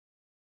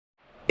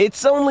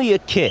It's only a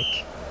kick,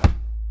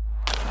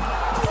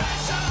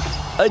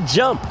 a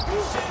jump,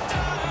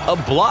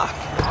 a block.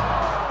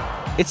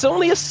 It's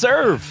only a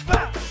serve.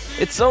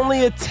 It's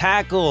only a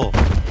tackle,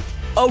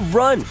 a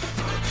run.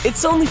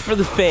 It's only for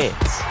the fans.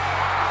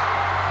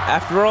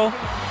 After all,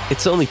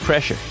 it's only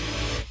pressure.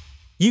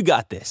 You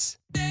got this.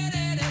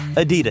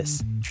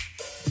 Adidas.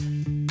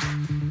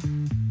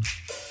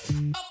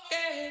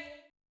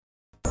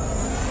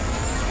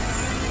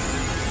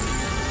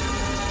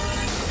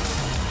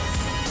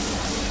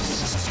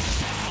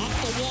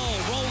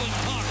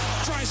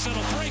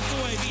 Draisaitl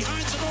breakaway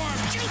behind the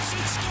norm, shoots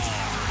and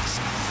scores!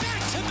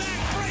 Back-to-back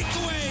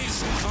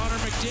breakaways! Connor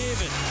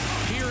McDavid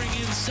peering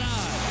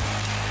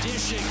inside,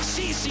 dishing,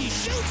 Ceci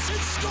shoots and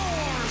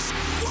scores!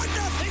 1-0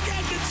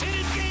 Edmonton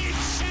in Game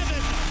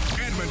 7!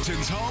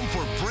 Edmonton's home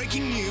for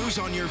breaking news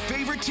on your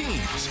favorite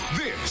teams.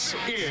 This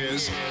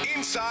is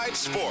Inside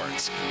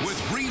Sports with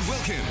Reed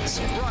Wilkins.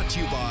 Brought to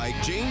you by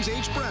James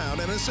H. Brown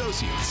and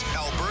Associates,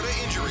 Alberta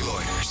Injury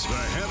Lawyers,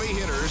 the heavy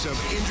hitters of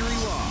injury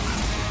law.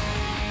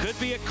 Could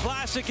be a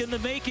classic in the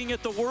making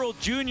at the World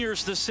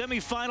Juniors. The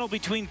semifinal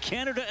between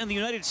Canada and the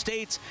United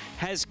States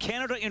has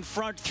Canada in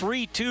front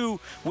 3-2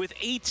 with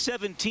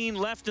 8:17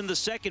 left in the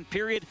second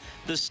period.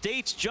 The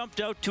States jumped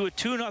out to a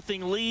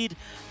 2-0 lead.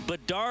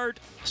 Bedard,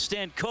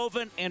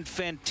 Stankoven, and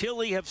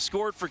Fantilli have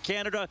scored for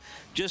Canada.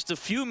 Just a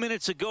few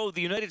minutes ago,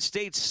 the United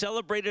States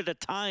celebrated a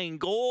tying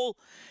goal.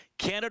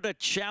 Canada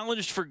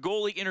challenged for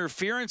goalie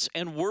interference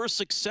and were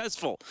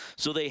successful.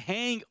 So they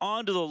hang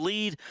on to the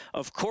lead.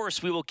 Of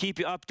course, we will keep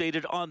you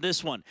updated on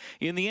this one.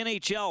 In the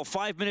NHL,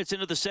 5 minutes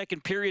into the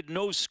second period,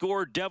 no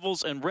score,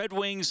 Devils and Red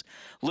Wings.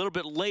 A little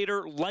bit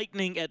later,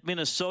 Lightning at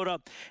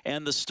Minnesota.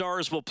 And the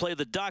Stars will play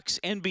the Ducks.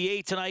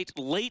 NBA tonight,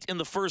 late in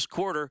the first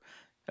quarter.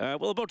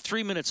 About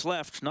 3 minutes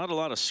left. Not a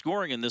lot of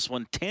scoring in this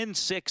one.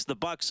 10-6, the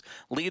Bucks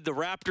lead the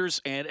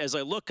Raptors. And as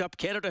I look up,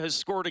 Canada has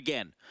scored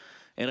again.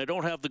 And I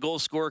don't have the goal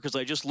scorer because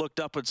I just looked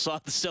up and saw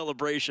the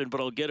celebration, but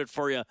I'll get it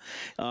for you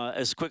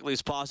as quickly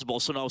as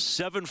possible. So now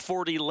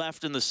 7:40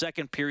 left in the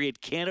second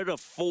period. Canada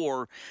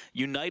 4,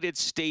 United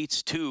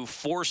States 2.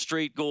 4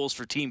 straight goals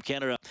for Team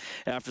Canada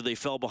after they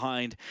fell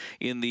behind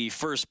in the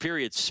first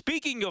period.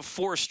 Speaking of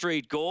 4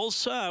 straight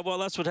goals,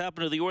 that's what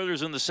happened to the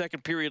Oilers in the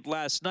second period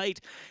last night.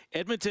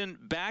 Edmonton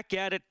back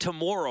at it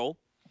tomorrow.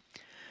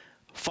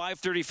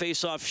 5:30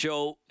 face-off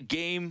show,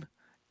 game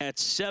at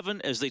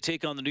 7 as they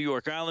take on the New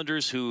York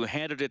Islanders, who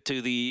handed it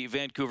to the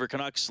Vancouver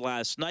Canucks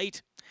last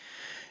night.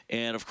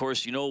 And, of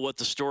course, you know what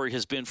the story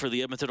has been for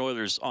the Edmonton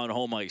Oilers on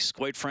home ice.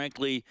 Quite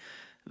frankly,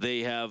 they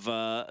have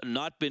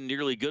not been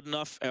nearly good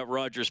enough at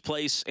Rogers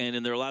Place, and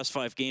in their last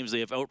 5 games, they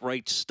have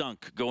outright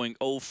stunk, going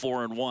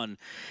 0-4-1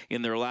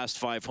 in their last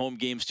 5 home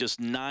games, just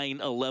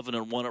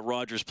 9-11-1 at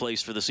Rogers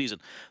Place for the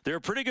season. They're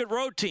a pretty good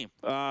road team.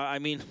 Are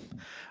we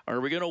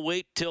going to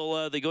wait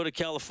till they go to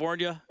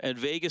California and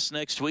Vegas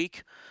next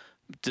week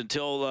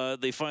until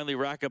they finally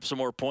rack up some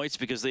more points,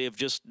 because they have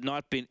just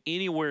not been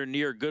anywhere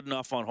near good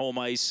enough on home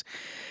ice?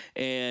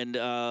 And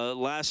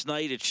last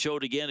night it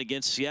showed again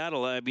against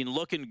Seattle.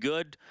 Looking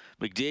good.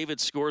 McDavid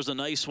scores a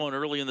nice one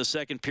early in the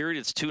second period.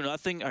 It's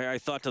 2-0. I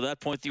thought to that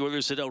point the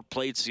Oilers had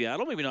outplayed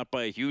Seattle, maybe not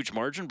by a huge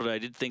margin, but I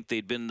did think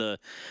they'd been the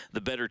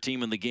better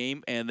team in the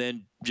game. And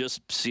then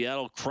just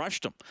Seattle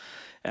crushed them.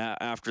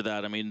 After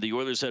that, the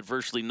Oilers had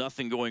virtually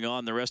nothing going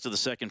on the rest of the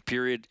second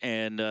period,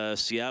 and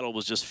Seattle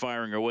was just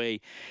firing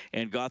away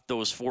and got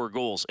those 4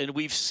 goals. And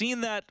we've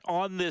seen that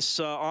on this.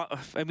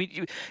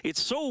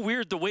 It's so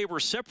weird the way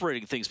we're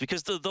separating things,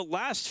 because the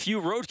last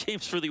few road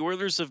games for the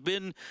Oilers have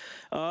been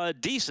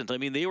decent.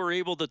 They were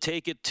able to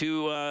take it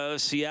to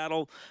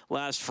Seattle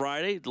last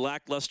Friday.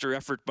 Lackluster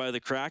effort by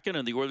the Kraken,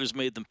 and the Oilers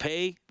made them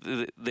pay.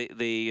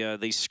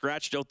 They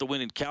scratched out the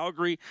win in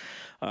Calgary.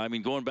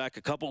 Going back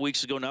a couple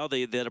weeks ago now,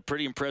 they had a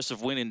pretty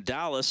impressive win in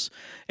Dallas.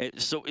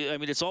 So,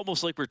 it's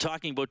almost like we're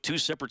talking about 2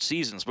 separate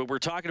seasons, but we're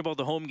talking about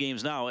the home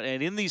games now.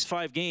 And in these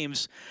 5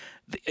 games,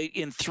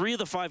 in 3 of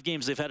the 5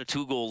 games, they've had a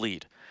 2-goal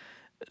lead.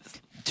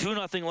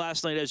 2-0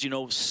 last night, as you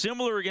know.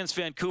 Similar against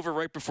Vancouver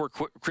right before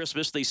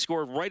Christmas. They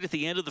scored right at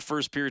the end of the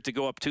first period to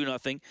go up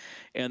 2-0,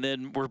 and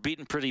then were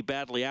beaten pretty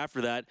badly after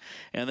that.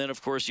 And then,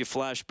 of course, you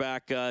flash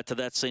back to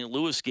that St.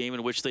 Louis game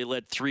in which they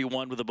led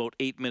 3-1 with about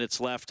 8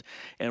 minutes left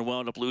and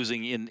wound up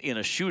losing in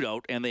a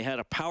shootout. And they had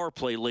a power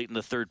play late in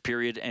the third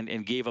period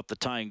and gave up the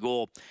tying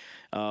goal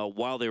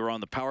while they were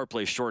on the power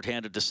play,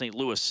 shorthanded to St.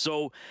 Louis.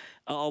 So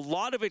a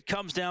lot of it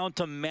comes down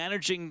to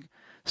managing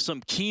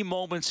some key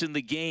moments in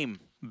the game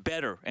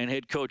better, and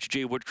head coach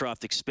Jay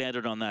Woodcroft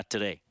expanded on that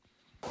today.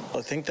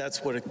 I think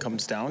that's what it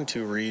comes down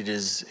to, Reed,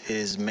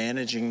 is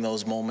managing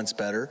those moments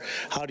better.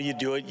 How do you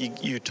do it?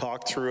 You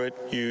talk through it.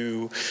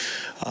 You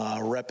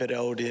rep it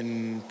out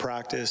in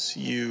practice.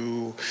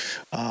 You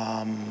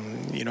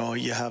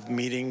have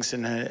meetings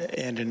and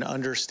an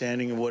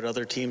understanding of what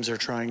other teams are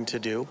trying to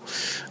do.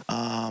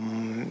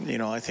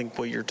 I think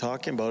what you're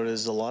talking about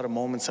is a lot of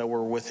moments that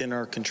were within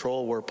our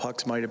control, where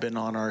pucks might have been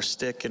on our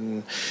stick,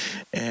 and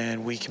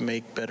we can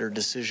make better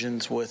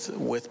decisions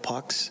with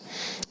pucks,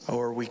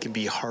 or we can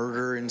be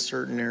harder better in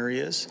certain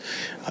areas.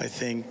 I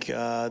think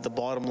the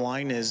bottom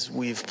line is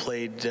we've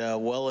played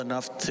well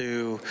enough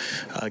to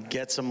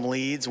get some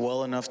leads,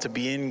 well enough to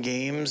be in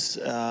games,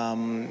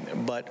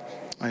 but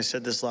I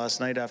said this last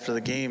night after the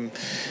game,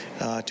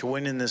 to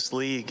win in this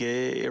league,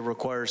 it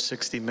requires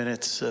 60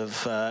 minutes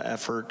of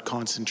effort,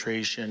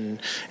 concentration,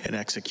 and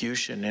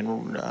execution.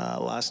 And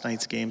last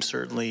night's game,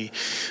 certainly,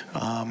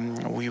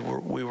 we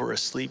were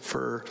asleep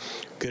for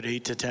a good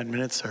 8 to 10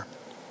 minutes there.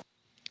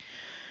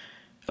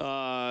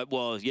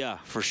 Well, yeah,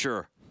 for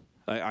sure.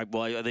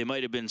 They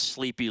might have been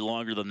sleepy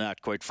longer than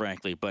that, quite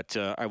frankly, but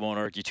I won't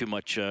argue too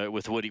much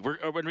with Woody.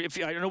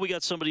 I know we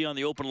got somebody on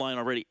the open line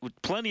already.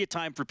 Plenty of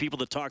time for people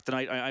to talk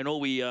tonight. I know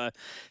we had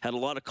a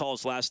lot of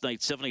calls last night.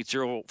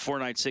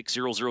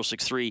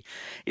 780-496-0063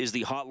 is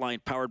the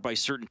hotline powered by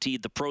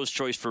CertainTeed, the pro's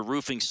choice for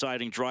roofing,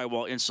 siding,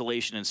 drywall,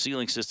 insulation, and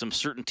ceiling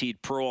systems. CertainTeed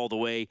Pro all the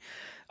way.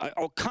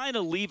 I'll kind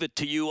of leave it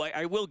to you.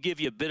 I will give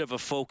you a bit of a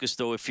focus,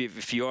 though,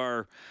 if you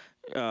are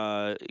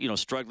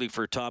struggling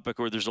for a topic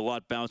or there's a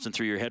lot bouncing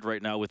through your head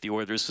right now with the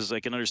Oilers, because I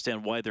can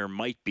understand why there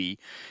might be.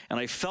 And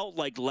I felt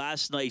like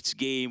last night's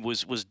game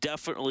was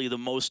definitely the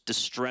most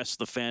distressed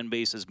the fan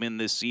base has been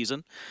this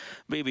season.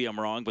 Maybe I'm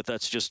wrong, but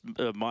that's just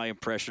my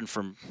impression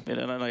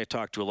and I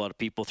talked to a lot of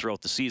people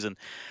throughout the season.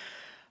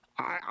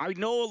 I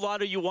know a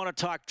lot of you want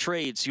to talk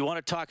trades. You want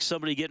to talk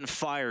somebody getting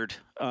fired.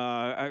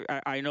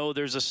 I know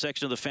there's a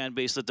section of the fan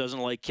base that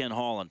doesn't like Ken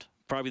Holland.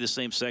 Probably the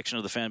same section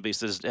of the fan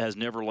base that has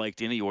never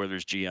liked any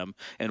Oilers GM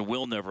and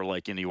will never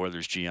like any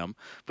Oilers GM.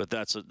 But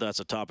that's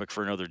a topic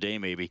for another day,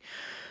 maybe.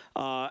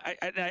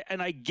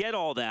 And I get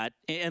all that.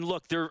 And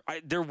look,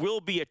 there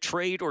will be a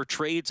trade or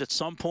trades at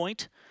some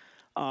point.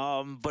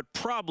 But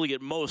probably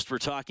at most we're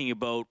talking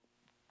about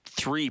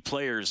 3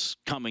 players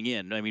coming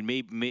in. I mean,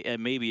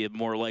 maybe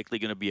more likely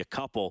going to be a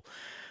couple.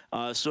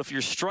 So if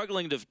you're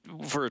struggling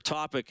for a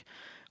topic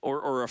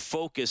or a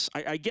focus,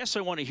 I guess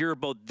I want to hear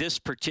about this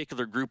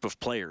particular group of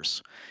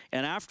players.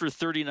 And after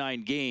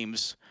 39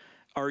 games,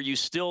 are you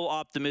still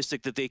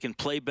optimistic that they can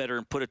play better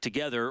and put it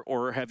together,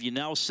 or have you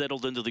now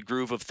settled into the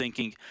groove of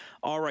thinking,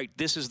 all right,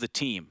 this is the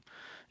team?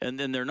 And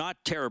then they're not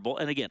terrible.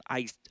 And again,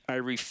 I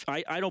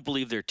don't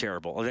believe they're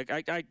terrible.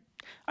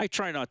 I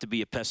try not to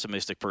be a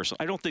pessimistic person.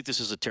 I don't think this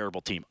is a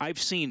terrible team. I've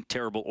seen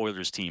terrible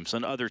Oilers teams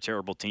and other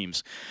terrible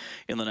teams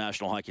in the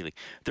National Hockey League.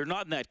 They're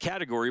not in that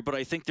category, but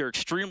I think they're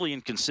extremely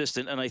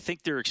inconsistent, and I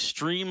think they're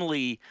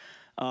extremely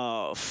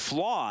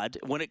flawed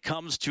when it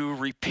comes to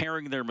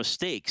repairing their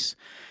mistakes.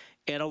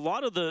 And a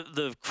lot of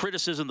the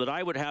criticism that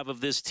I would have of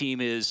this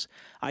team is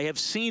I have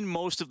seen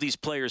most of these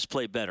players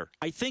play better.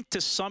 I think to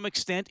some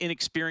extent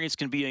inexperience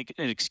can be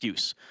an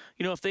excuse.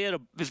 You know, if they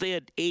had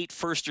 8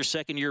 first or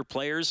second year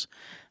players,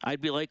 I'd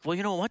be like, well,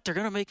 you know what? They're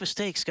going to make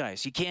mistakes,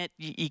 guys. You can't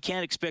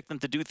expect them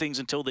to do things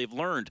until they've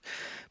learned.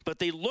 But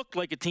they looked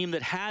like a team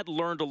that had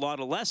learned a lot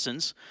of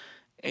lessons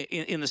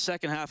in the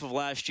second half of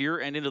last year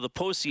and into the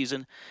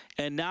postseason,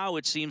 and now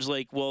it seems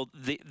like, well,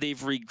 they've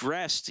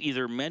regressed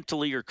either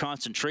mentally or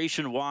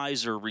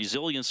concentration-wise or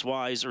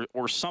resilience-wise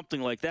or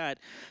something like that.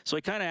 So I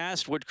kind of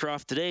asked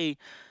Woodcroft today,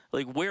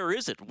 like, where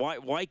is it?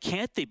 Why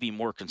can't they be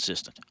more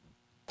consistent?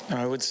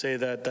 I would say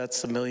that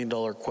that's the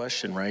million-dollar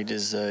question, right?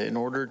 Is in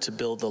order to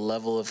build a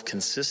level of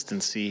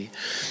consistency,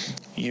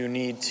 you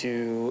need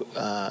to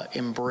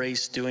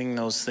embrace doing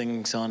those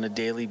things on a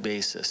daily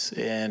basis.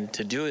 And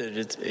to do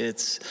it,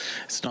 it's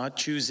not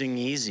choosing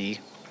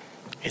easy,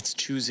 it's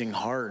choosing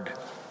hard.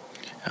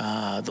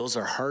 Those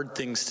are hard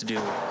things to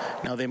do.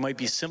 Now, they might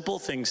be simple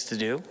things to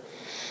do,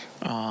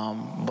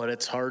 but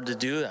it's hard to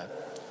do that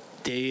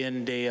day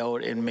in, day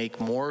out, and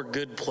make more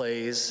good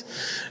plays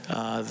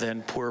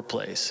than poor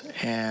plays.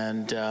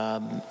 And,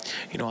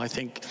 I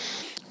think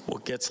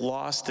what gets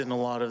lost in a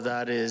lot of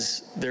that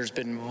is there's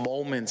been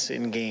moments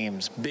in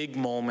games, big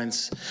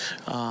moments,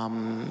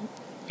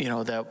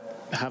 that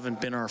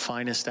haven't been our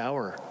finest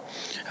hour,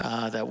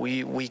 that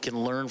we can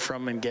learn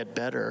from and get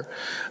better.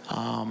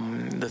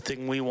 The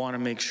thing we want to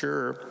make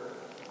sure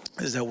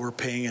is that we're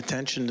paying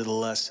attention to the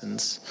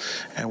lessons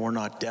and we're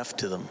not deaf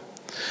to them.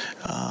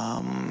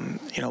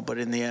 But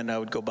in the end, I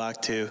would go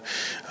back to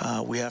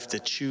we have to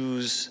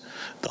choose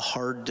the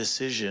hard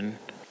decision,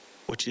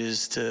 which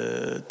is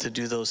to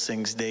do those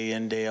things day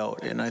in, day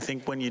out. And I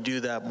think when you do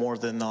that more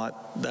than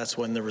not, that's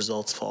when the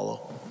results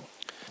follow.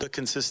 The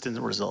consistent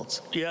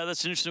results. Yeah,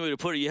 that's an interesting way to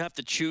put it. You have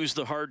to choose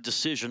the hard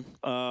decision.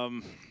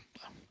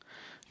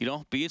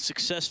 Being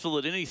successful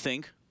at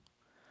anything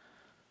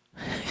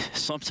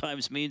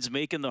sometimes means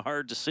making the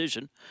hard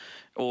decision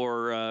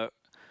or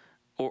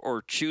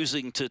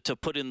choosing to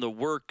put in the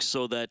work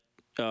so that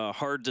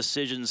hard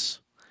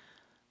decisions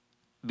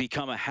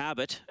become a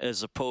habit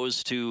as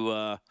opposed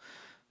to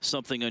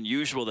something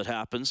unusual that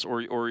happens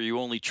or you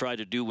only try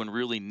to do when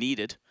really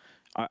needed.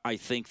 I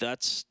think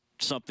that's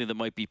something that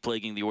might be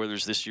plaguing the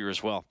Oilers this year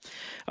as well.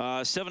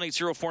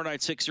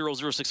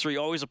 780-496-0063.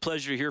 Always a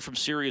pleasure to hear from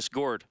Sirius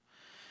Gord.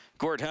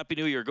 Gord, Happy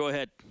New Year. Go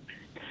ahead.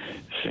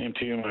 Same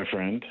to you, my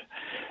friend.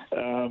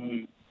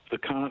 The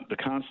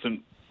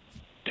constant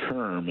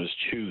term is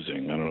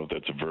choosing. I don't know if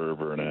that's a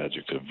verb or an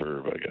adjective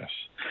verb, I guess.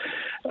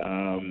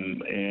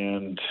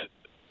 And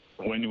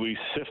when we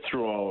sift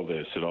through all of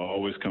this, it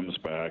always comes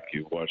back.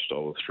 You've watched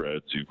all the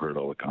threads. You've heard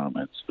all the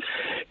comments.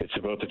 It's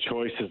about the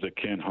choices that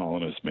Ken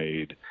Holland has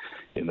made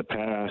in the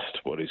past,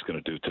 what he's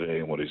going to do today,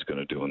 and what he's going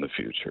to do in the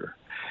future.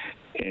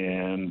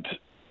 And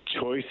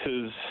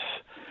choices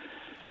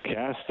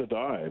cast the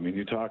die. I mean,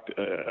 you talked.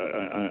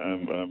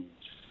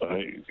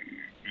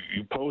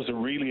 You pose a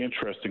really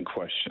interesting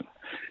question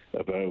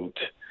about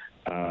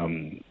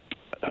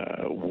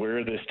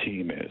where this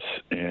team is.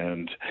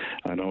 And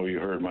I know you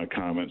heard my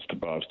comments to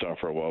Bob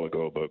Stauffer a while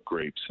ago about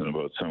grapes and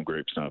about some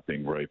grapes not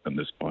being ripe in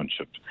this bunch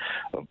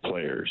of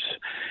players.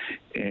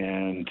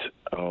 And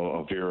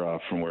I'll veer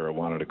off from where I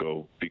wanted to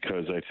go,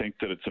 because I think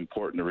that it's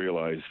important to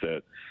realize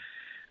that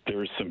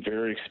there's some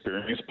very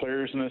experienced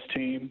players in this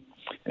team,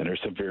 and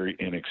there's some very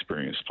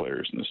inexperienced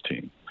players in this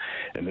team.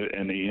 And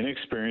the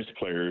inexperienced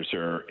players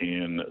are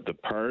in the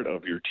part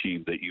of your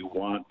team that you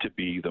want to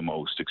be the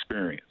most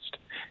experienced,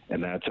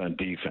 and that's on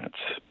defense.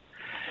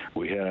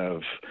 We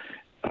have,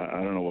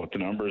 I don't know what the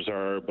numbers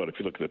are, but if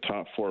you look at the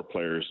top 4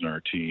 players in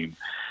our team,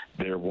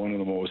 they're one of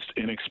the most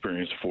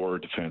inexperienced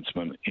forward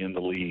defensemen in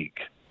the league.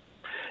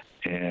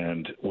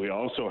 And we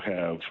also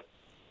have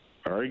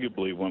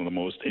arguably one of the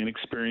most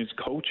inexperienced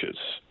coaches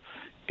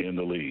in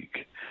the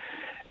league.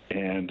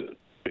 And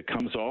it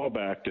comes all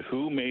back to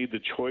who made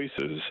the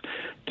choices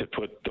to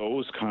put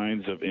those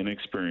kinds of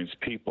inexperienced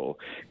people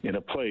in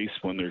a place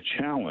when they're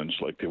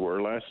challenged, like they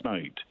were last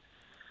night,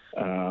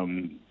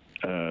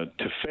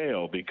 to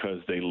fail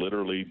because they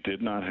literally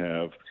did not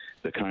have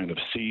the kind of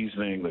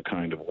seasoning, the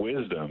kind of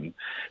wisdom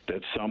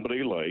that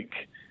somebody like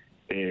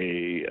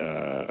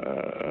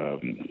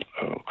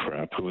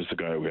who was the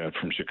guy we had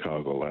from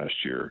Chicago last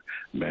year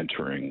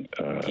mentoring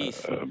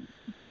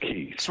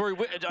Keith. Sorry,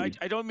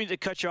 I don't mean to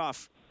cut you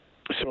off.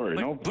 Sorry,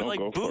 but like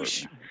go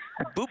Bush,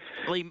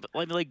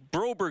 like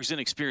Broberg's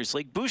inexperienced.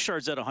 Like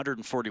Bouchard's at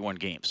 141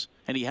 games,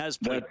 and he has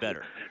played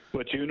better.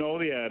 But you know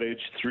the adage,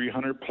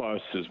 300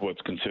 plus is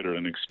what's considered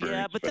an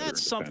experience. Yeah, but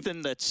that's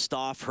something that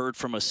Stoff heard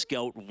from a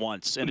scout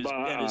once, and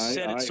has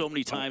said it so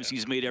many times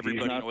he's made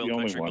everybody in Oil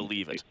Country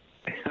believe it.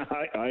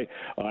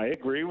 I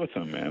agree with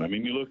him, man. I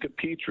mean, you look at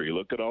Petrie,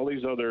 look at all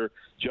these other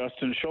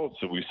Justin Schultz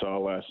that we saw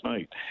last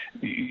night.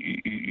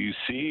 You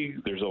see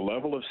there's a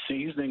level of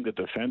seasoning that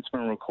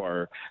defensemen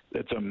require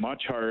that's a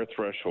much higher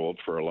threshold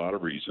for a lot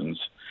of reasons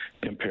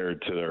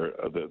compared to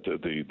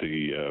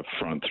the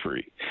front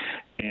three.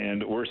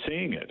 And we're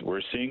seeing it.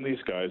 We're seeing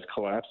these guys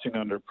collapsing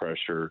under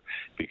pressure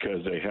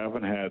because they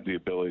haven't had the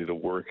ability to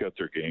work out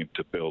their game,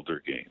 to build their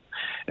game.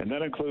 And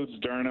that includes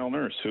Darnell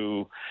Nurse,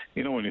 who,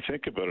 you know, when you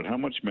think about it, how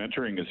much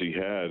mentoring has he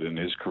had in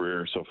his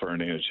career so far in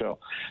the NHL?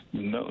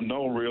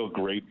 No real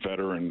great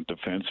veteran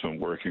defenseman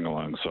working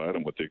alongside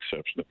him, with the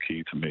exception of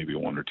Keith and maybe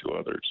one or two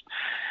others.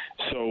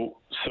 So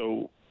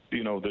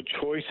you know, the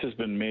choice has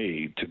been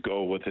made to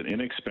go with an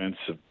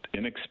inexperienced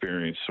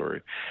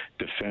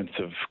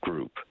defensive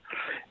group.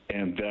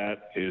 And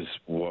that is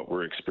what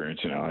we're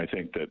experiencing now. I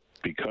think that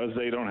because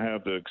they don't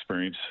have the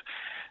experience,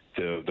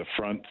 the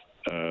front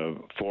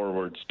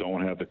forwards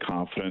don't have the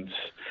confidence,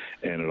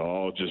 and it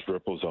all just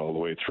ripples all the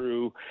way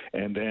through.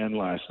 And then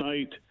last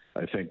night,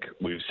 I think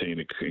we've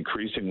seen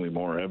increasingly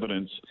more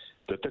evidence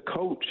that the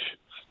coach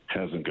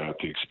hasn't got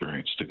the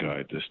experience to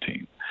guide this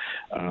team.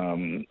 I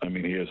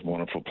mean, he has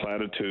wonderful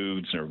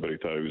platitudes, and everybody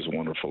thought he was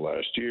wonderful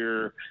last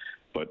year.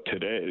 But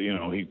today, you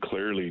know, he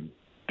clearly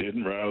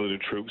didn't rally the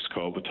troops,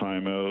 called the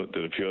timeout,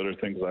 did a few other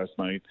things last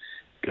night,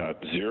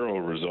 got zero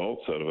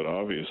results out of it,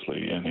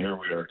 obviously. And here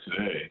we are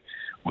today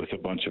with a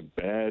bunch of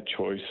bad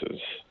choices.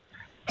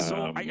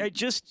 So I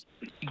just,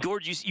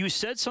 Gord, you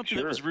said something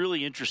that was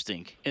really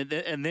interesting, and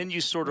then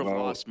you sort of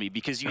lost me,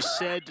 because you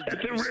said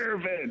it's a rare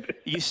event.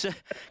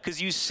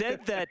 You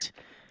said that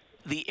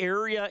the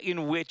area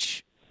in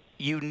which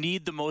you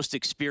need the most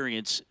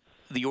experience,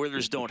 the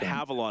Oilers don't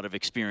have a lot of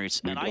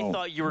experience, and I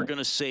thought you were going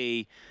to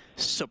say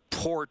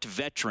support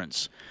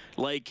veterans,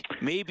 like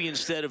maybe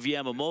instead of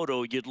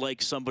Yamamoto, you'd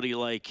like somebody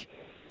like.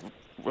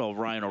 Well,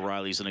 Ryan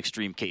O'Reilly's an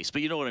extreme case,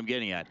 but you know what I'm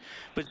getting at.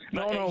 But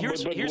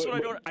here's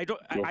what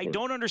I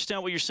don't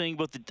understand what you're saying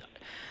about the.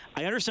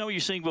 I understand what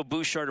you're saying about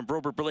Bouchard and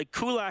Broberg, but like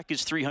Kulak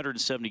is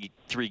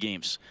 373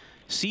 games.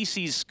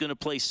 Cece's going to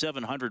play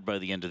 700 by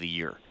the end of the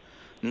year.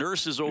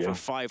 Nurse is over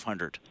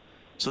 500.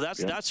 So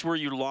that's where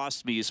you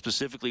lost me, is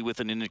specifically with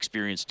an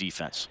inexperienced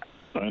defense.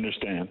 I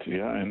understand.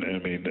 Yeah, and I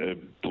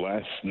mean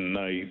last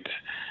night,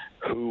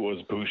 who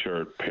was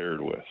Bouchard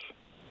paired with?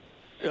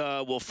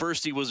 Well,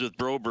 first he was with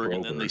Broberg,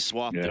 and then they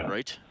swapped it,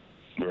 right?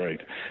 Right.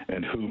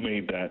 And who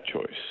made that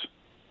choice?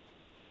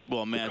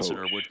 Well, Manson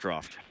or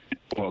Woodcroft.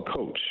 Well,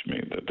 coach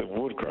made that. The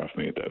Woodcroft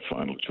made that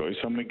final choice.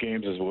 How many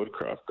games has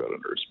Woodcroft got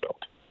under his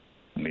belt?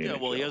 Yeah,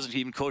 well, he hasn't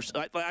even coached.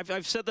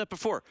 I've said that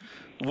before.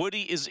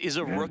 Woody is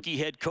a rookie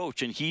head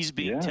coach, and he's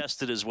being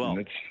tested as well. And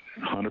it's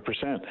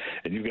 100%.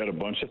 And you've got a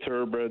bunch of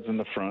thoroughbreds in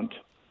the front,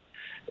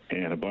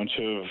 and a bunch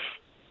of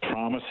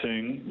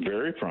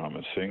very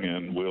promising,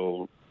 and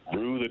will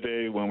rue the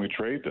day when we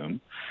trade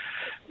them,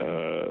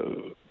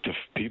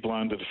 people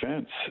on the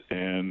defense,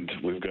 and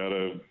we've got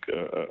a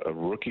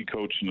rookie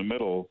coach in the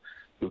middle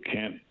who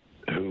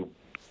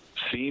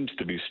seems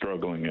to be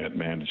struggling at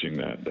managing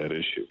that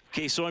issue.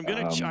 Okay, so I'm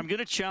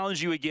gonna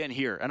challenge you again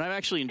here, and I'm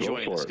actually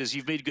enjoying this because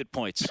you've made good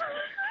points.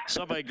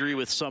 Some I agree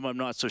with, some I'm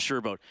not so sure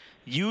about.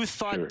 You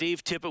thought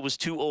Dave Tippett was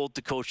too old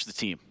to coach the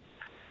team.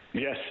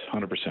 Yes,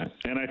 100%.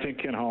 And I think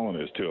Ken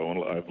Holland is too.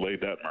 I've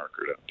laid that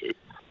marker down too.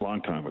 Long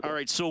time ago. All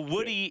right, so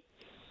Woody.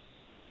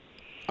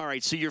 All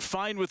right, so you're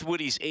fine with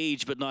Woody's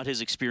age, but not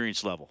his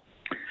experience level.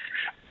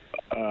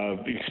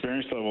 The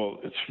experience level,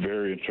 it's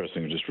very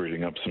interesting. Just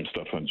reading up some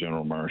stuff on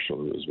General Marshall,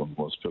 who was one of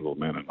the most pivotal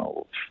men in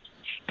all of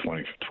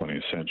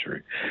 20th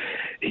century.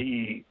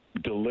 He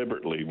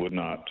deliberately would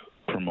not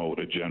promote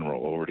a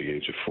general over the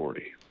age of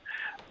 40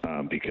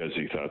 because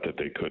he thought that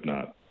they could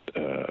not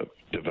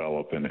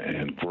develop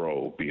and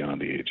grow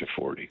beyond the age of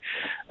 40.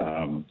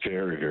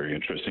 Very, very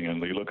interesting. And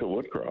you look at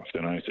Woodcroft,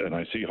 and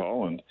I see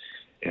Holland,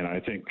 and I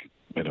think,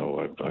 I had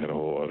a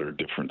whole other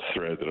different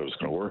thread that I was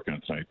going to work on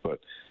tonight, but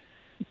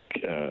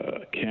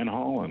Ken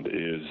Holland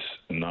is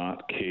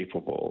not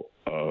capable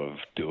of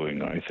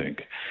doing, I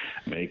think,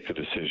 make the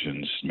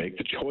decisions, make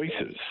the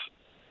choices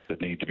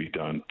that need to be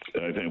done.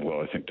 I think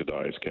the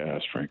die is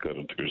cast, frankly. I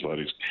don't think there's a lot.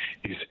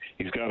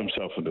 He's got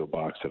himself into a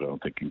box that I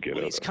don't think he can get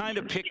out of. He's kind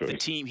of picked the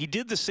team. He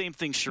did the same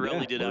thing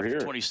Chiarelli did after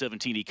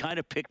 2017. He kind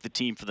of picked the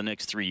team for the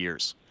next 3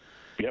 years.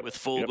 Yep, with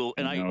Fogle,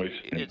 yep.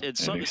 And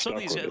some of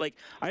these, like,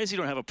 I actually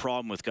don't have a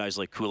problem with guys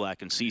like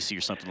Kulak and Ceci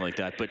or something like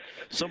that, but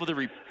some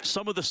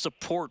of the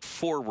support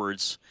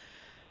forwards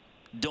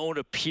don't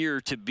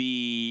appear to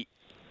be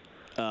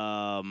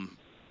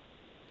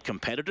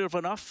competitive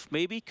enough,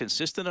 maybe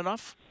consistent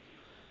enough.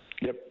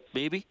 Yep.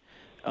 Maybe.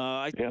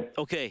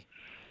 Okay.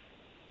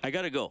 I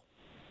gotta go.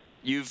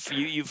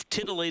 You've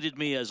titillated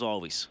me as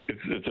always.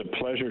 It's a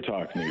pleasure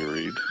talking to you,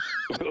 Reed.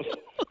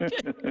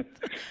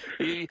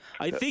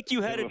 I think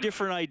you had a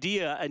different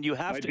idea, and you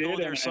have to go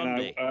there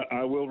someday.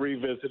 I will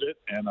revisit it,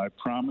 and I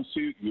promise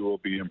you will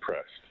be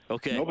impressed.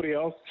 Okay. Nobody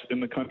else in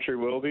the country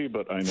will be,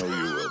 but I know you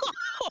will be.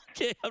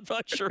 Okay, I'm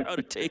not sure how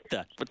to take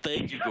that, but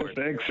thank you, Gord.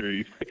 Thanks,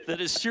 Reed. That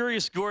is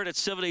Serious Gord at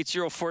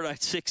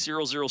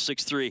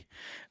 780-496-0063.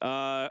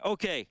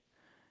 Okay.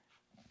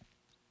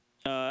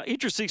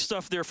 Interesting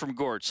stuff there from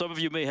Gord. Some of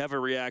you may have a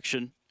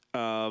reaction.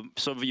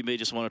 Some of you may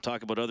just want to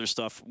talk about other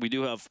stuff. We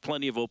do have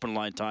plenty of open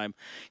line time.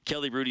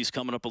 Kelly Rudy's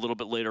coming up a little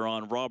bit later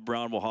on. Rob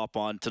Brown will hop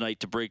on tonight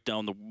to break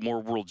down the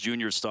more World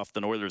Junior stuff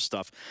than Oilers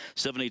stuff.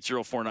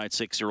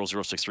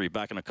 780-496-0063.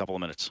 Back in a couple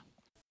of minutes.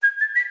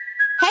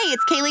 Hey,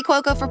 it's Kaylee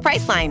Cuoco for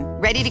Priceline.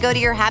 Ready to go to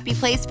your happy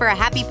place for a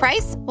happy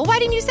price? Well, why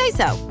didn't you say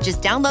so?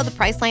 Just download the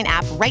Priceline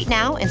app right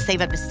now and save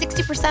up to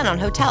 60% on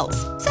hotels.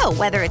 So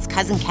whether it's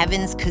Cousin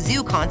Kevin's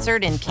Kazoo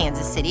Concert in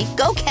Kansas City,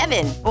 go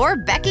Kevin, or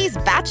Becky's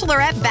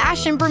Bachelorette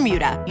Bash in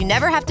Bermuda, you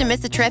never have to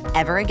miss a trip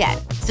ever again.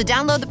 So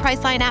download the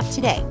Priceline app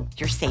today.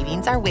 Your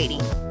savings are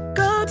waiting.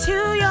 Go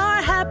to your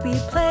happy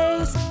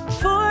place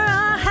for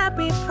a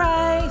happy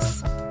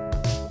price.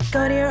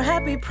 Go to your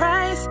happy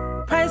price,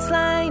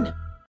 Priceline.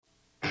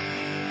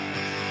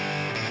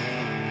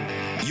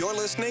 You're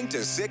listening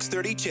to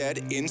 630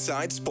 CHED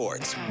Inside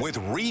Sports with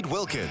Reed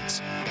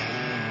Wilkins.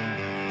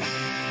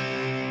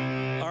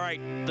 All right.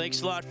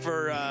 Thanks a lot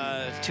for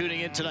tuning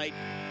in tonight.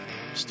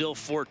 Still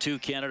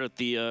 4-2 Canada at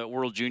the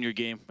World Junior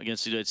game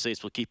against the United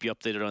States. We'll keep you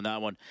updated on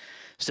that one.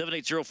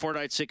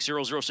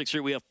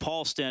 780-496-0063. We have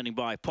Paul standing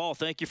by. Paul,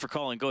 thank you for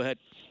calling. Go ahead.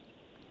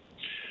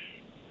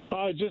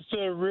 Just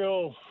a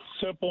real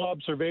simple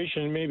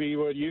observation, maybe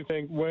what you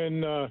think.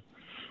 When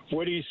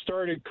Woody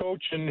started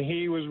coaching,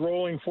 he was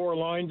rolling four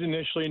lines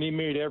initially, and he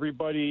made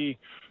everybody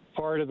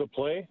part of the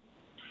play.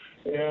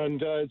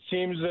 And it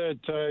seems that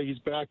he's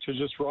back to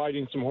just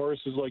riding some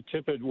horses like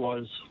Tippett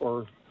was.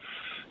 So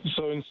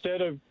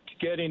instead of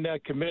getting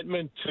that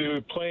commitment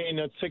to playing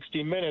at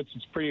 60 minutes,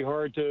 it's pretty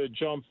hard to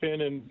jump in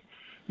and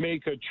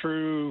make a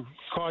true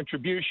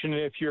contribution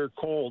if you're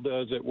cold,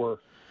 as it were.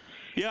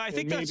 Yeah, I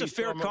think that's a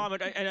fair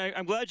comment, and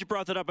I'm glad you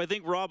brought that up. I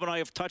think Rob and I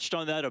have touched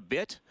on that a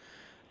bit.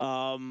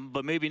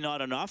 But maybe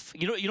not enough.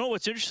 You know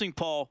what's interesting,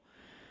 Paul?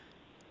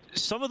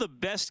 Some of the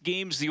best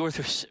games the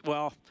Oilers,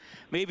 well,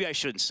 maybe I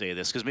shouldn't say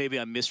this because maybe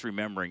I'm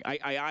misremembering.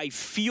 I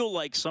feel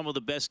like some of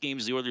the best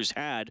games the Oilers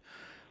had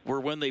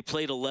were when they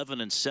played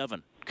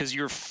 11-7 because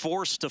you're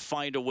forced to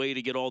find a way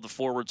to get all the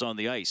forwards on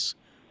the ice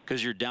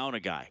because you're down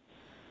a guy.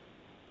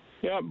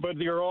 Yeah, but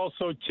you're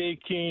also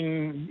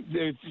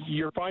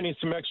you're finding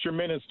some extra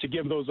minutes to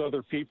give those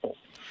other people.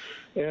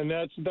 And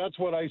that's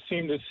what I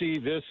seem to see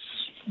this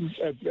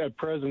at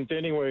present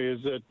anyway, is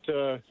that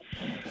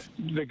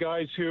the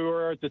guys who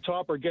are at the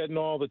top are getting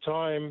all the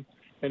time,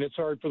 and it's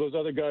hard for those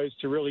other guys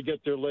to really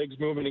get their legs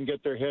moving and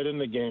get their head in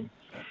the game.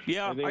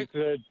 Yeah, I think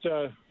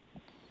that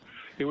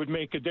it would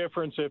make a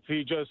difference if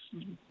he just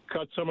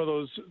cut some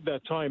of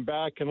that time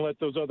back and let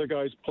those other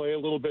guys play a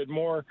little bit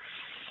more,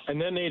 and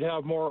then they'd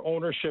have more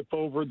ownership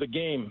over the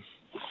game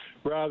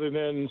rather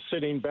than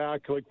sitting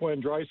back. Like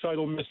when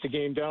Draisaitl missed a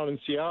game down in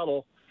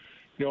Seattle,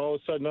 all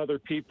of a sudden other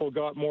people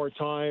got more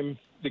time.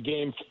 The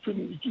game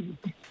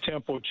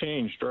tempo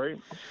changed, right?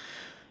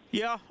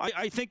 Yeah,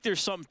 I think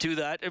there's something to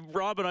that.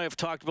 Rob and I have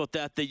talked about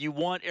that you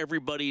want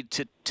everybody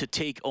to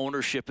take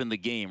ownership in the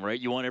game, right?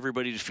 You want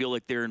everybody to feel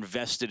like they're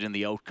invested in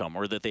the outcome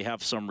or that they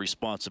have some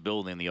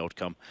responsibility in the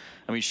outcome.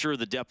 I mean, sure,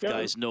 the depth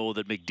guys know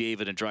that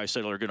McDavid and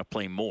Draisaitl are going to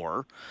play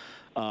more.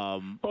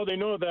 Well, they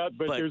know that,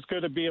 but there's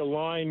going to be a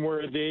line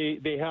where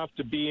they have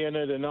to be in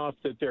it enough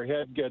that their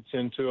head gets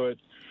into it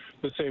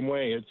the same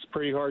way. It's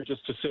pretty hard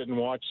just to sit and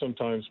watch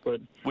sometimes.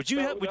 But would you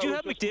have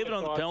McDavid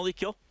on the penalty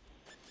kill?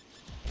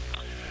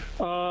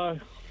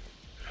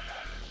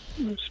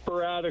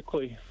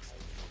 Sporadically,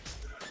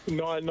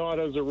 not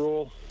as a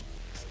rule.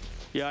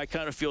 Yeah, I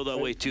kind of feel that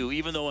way too.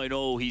 Even though I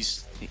know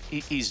he's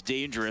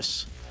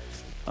dangerous.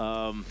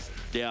 Yeah,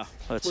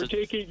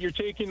 you're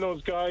taking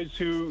those guys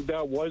who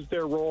that was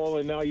their role,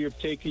 and now you're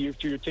taking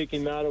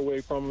that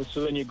away from them.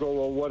 So then you go,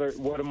 well,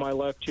 what am I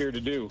left here to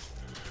do?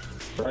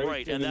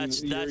 Right, and that's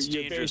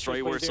dangerous,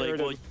 right? Where it's like,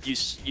 well,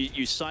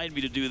 you signed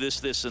me to do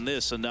this, and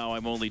this, and now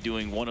I'm only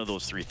doing one of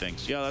those three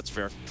things. Yeah, that's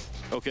fair.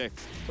 Okay.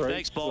 Right.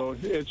 Thanks, Paul.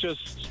 So it's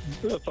just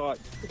a thought.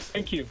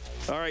 Thank you.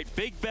 All right.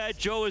 Big Bad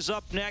Joe is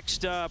up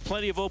next.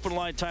 Plenty of open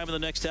line time in the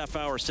next half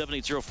hour.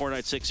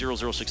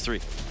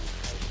 780-496-0063.